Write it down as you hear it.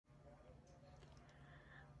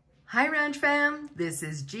Hi Ranch Fam, this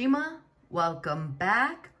is Jima. Welcome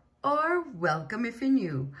back, or welcome if you're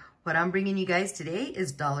new. What I'm bringing you guys today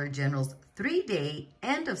is Dollar General's 3-day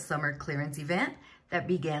end of summer clearance event that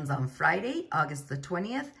begins on Friday, August the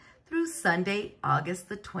 20th through Sunday, August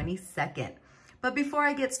the 22nd. But before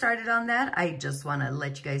I get started on that, I just want to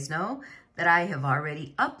let you guys know that I have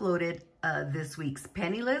already uploaded this week's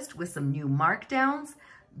penny list with some new markdowns,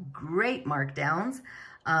 great markdowns.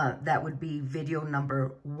 That would be video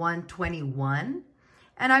number 121.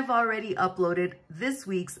 And I've already uploaded this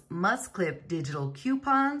week's must clip digital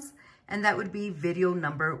coupons, and that would be video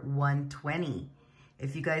number 120.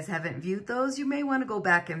 If you guys haven't viewed those, you may want to go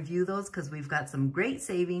back and view those because we've got some great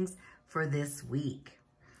savings for this week.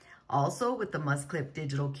 Also, with the must clip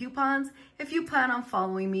digital coupons, if you plan on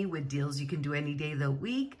following me with deals you can do any day of the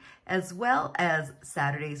week, as well as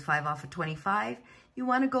Saturday's 5 off of 25, you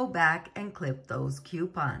want to go back and clip those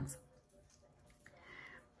coupons.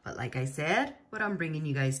 But like I said, what I'm bringing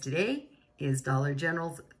you guys today is Dollar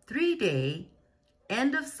General's 3-day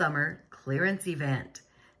end of summer clearance event.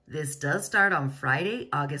 This does start on Friday,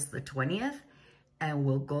 August the 20th, and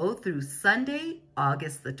will go through Sunday,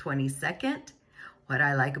 August the 22nd. What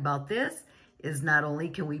I like about this is not only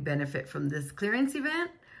can we benefit from this clearance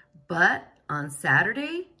event, but on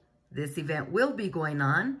Saturday, this event will be going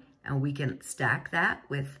on, and we can stack that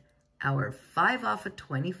with our 5 off of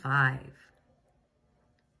 25.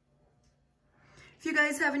 If you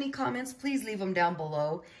guys have any comments, please leave them down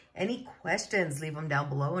below. Any questions, leave them down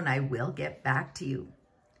below and I will get back to you.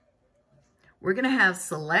 We're gonna have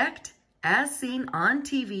select as seen on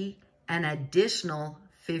TV an additional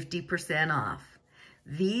 50% off.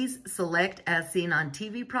 These select as seen on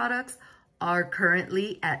TV products are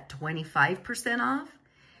currently at 25% off.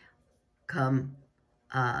 Come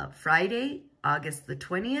Friday, August the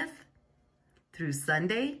 20th through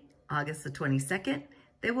Sunday, August the 22nd,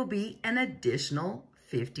 there will be an additional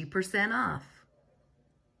 50% off.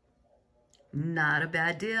 Not a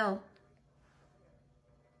bad deal.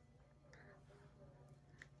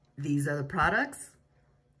 These are the products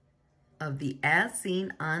of the as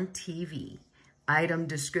seen on TV. Item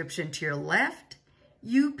description to your left,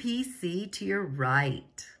 UPC to your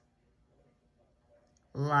right.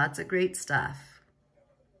 Lots of great stuff.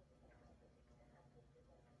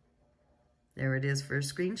 There it is for a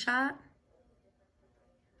screenshot.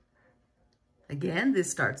 Again,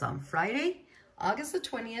 this starts on Friday, August the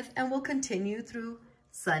 20th, and will continue through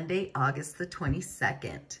Sunday, August the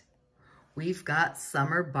 22nd. We've got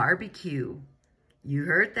summer barbecue. You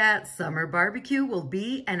heard that. Summer barbecue will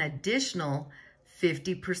be an additional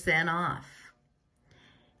 50% off.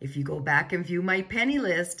 If you go back and view my penny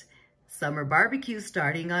list, summer barbecue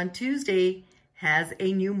starting on Tuesday has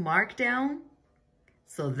a new markdown.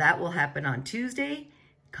 So that will happen on Tuesday.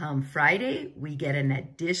 Come Friday, we get an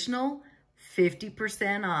additional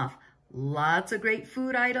 50% off. Lots of great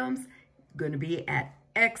food items, going to be at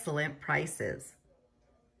excellent prices.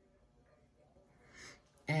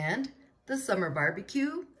 And the summer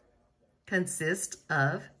barbecue consists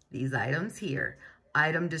of these items here.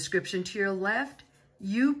 Item description to your left,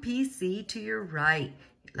 UPC to your right.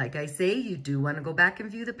 Like I say, you do want to go back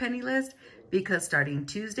and view the penny list because starting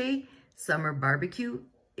Tuesday, summer barbecue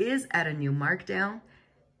is at a new markdown.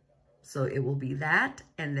 So it will be that.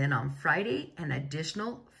 And then on Friday, an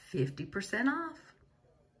additional 50% off.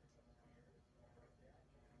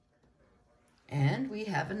 And we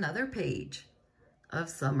have another page of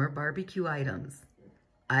summer barbecue items.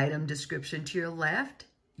 Item description to your left,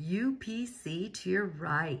 UPC to your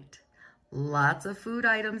right. Lots of food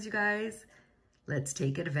items, you guys. Let's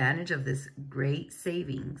take advantage of this great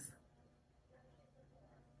savings.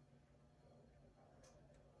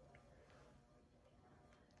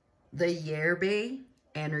 The Yerba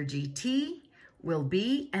Energy Tea will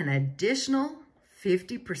be an additional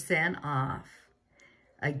 50% off.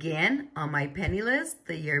 Again, on my penny list,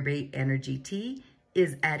 the Yerba Energy Tea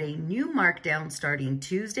is at a new markdown starting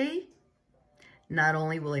Tuesday. Not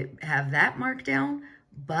only will it have that markdown,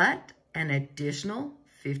 but an additional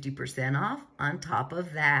 50% off on top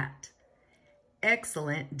of that.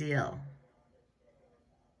 Excellent deal.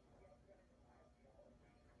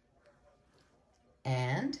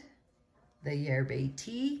 And the Yerba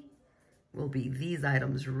tea will be these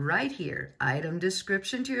items right here. Item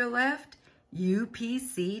description to your left,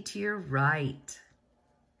 UPC to your right.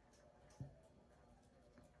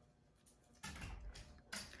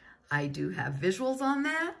 I do have visuals on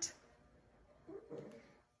that.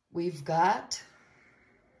 We've got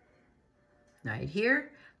right here,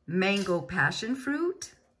 mango passion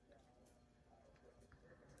fruit.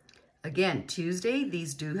 Again, Tuesday,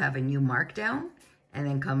 these do have a new markdown. And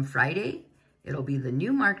then come Friday, It'll be the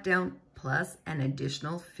new markdown plus an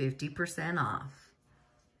additional 50% off.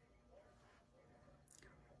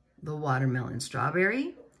 The watermelon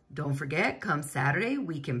strawberry. Don't forget, come Saturday,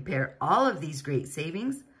 we can pair all of these great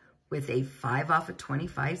savings with a 5 off of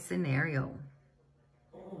 25 scenario.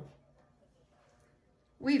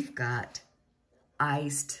 We've got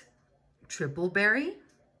iced triple berry.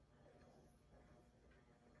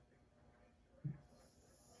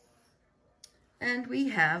 And we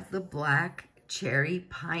have the black cherry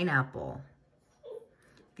pineapple.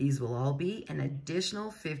 These will all be an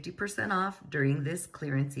additional 50% off during this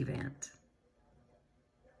clearance event.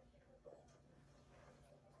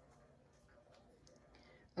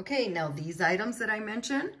 Okay, now these items that I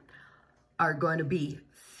mentioned are going to be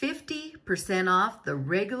 50% off the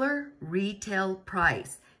regular retail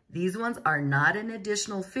price. These ones are not an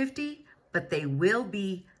additional 50, but they will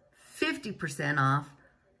be 50% off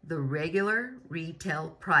the regular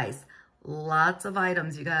retail price. Lots of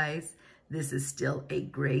items, you guys. This is still a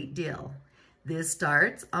great deal. This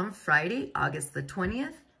starts on Friday, August the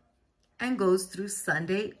 20th, and goes through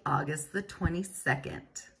Sunday, August the 22nd.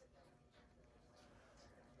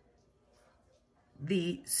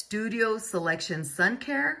 The Studio Selection Sun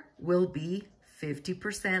Care will be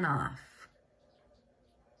 50% off.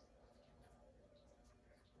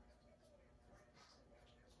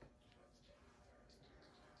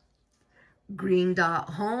 Green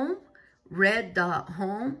Dot Home, Red Dot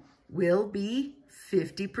Home will be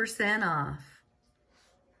 50% off.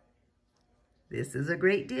 This is a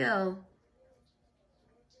great deal.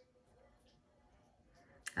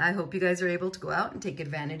 I hope you guys are able to go out and take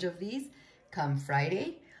advantage of these come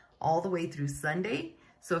Friday all the way through Sunday.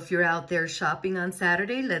 So if you're out there shopping on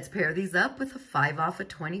Saturday, let's pair these up with a 5 off of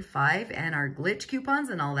 25 and our glitch coupons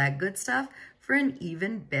and all that good stuff for an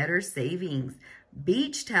even better savings.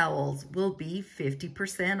 Beach towels will be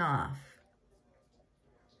 50% off.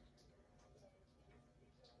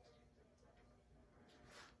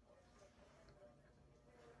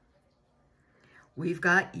 We've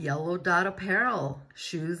got Yellow Dot Apparel,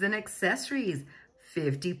 shoes and accessories,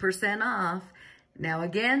 50% off. Now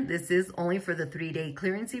again, this is only for the 3-day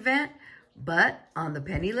clearance event, but on the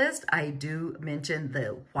penny list, I do mention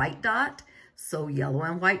the white dot. So yellow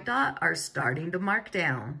and white dot are starting to mark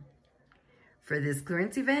down. For this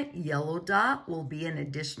clearance event, yellow dot will be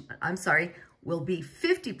will be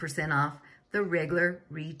 50% off the regular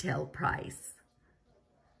retail price.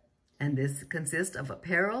 And this consists of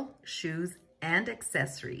apparel, shoes, and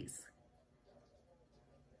accessories.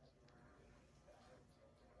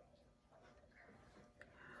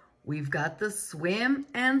 We've got the swim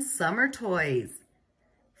and summer toys.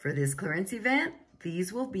 For this clearance event,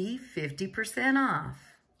 these will be 50% off.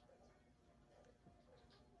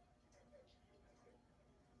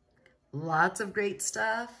 Lots of great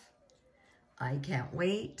stuff. I can't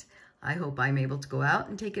wait. I hope I'm able to go out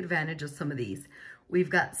and take advantage of some of these.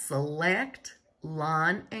 We've got Select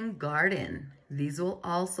Lawn and Garden. These will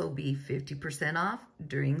also be 50% off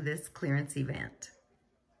during this clearance event.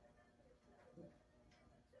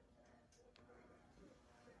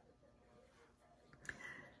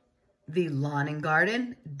 The Lawn and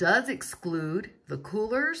Garden does exclude the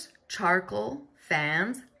coolers, charcoal,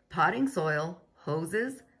 fans, potting soil,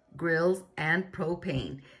 hoses, grills, and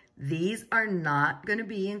propane. These are not going to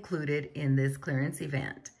be included in this clearance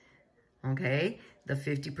event. Okay, the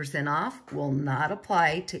 50% off will not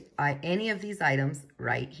apply to any of these items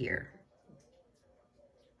right here.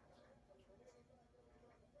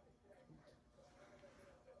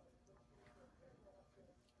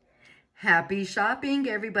 Happy shopping,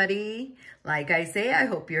 everybody. Like I say, I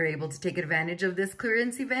hope you're able to take advantage of this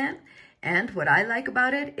clearance event. And what I like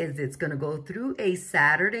about it is it's going to go through a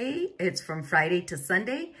Saturday. It's from Friday to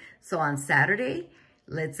Sunday. So on Saturday,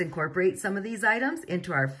 let's incorporate some of these items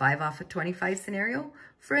into our 5 off of 25 scenario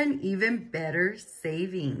for an even better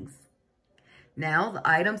savings. Now, the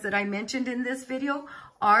items that I mentioned in this video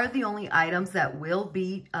are the only items that will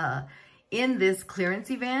be in this clearance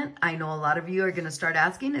event. I know a lot of you are going to start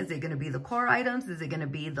asking, is it going to be the core items? Is it going to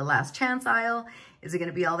be the last chance aisle? Is it going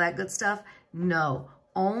to be all that good stuff? No.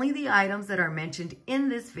 Only the items that are mentioned in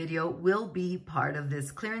this video will be part of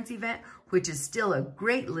this clearance event, which is still a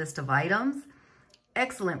great list of items.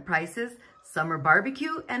 Excellent prices, summer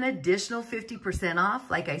barbecue, an additional 50%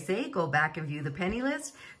 off. Like I say, go back and view the penny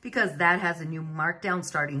list because that has a new markdown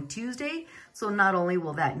starting Tuesday. So not only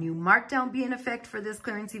will that new markdown be in effect for this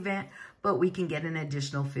clearance event, but we can get an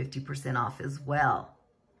additional 50% off as well.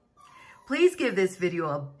 Please give this video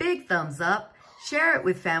a big thumbs up. Share it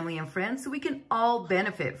with family and friends so we can all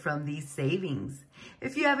benefit from these savings.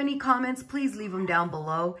 If you have any comments, please leave them down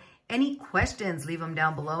below. Any questions, leave them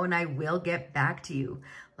down below and I will get back to you.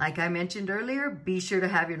 Like I mentioned earlier, be sure to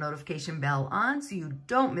have your notification bell on so you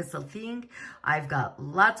don't miss a thing. I've got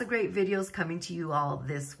lots of great videos coming to you all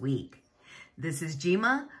this week. This is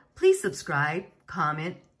Jima. Please subscribe,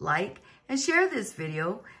 comment, like, and share this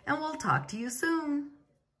video, and we'll talk to you soon.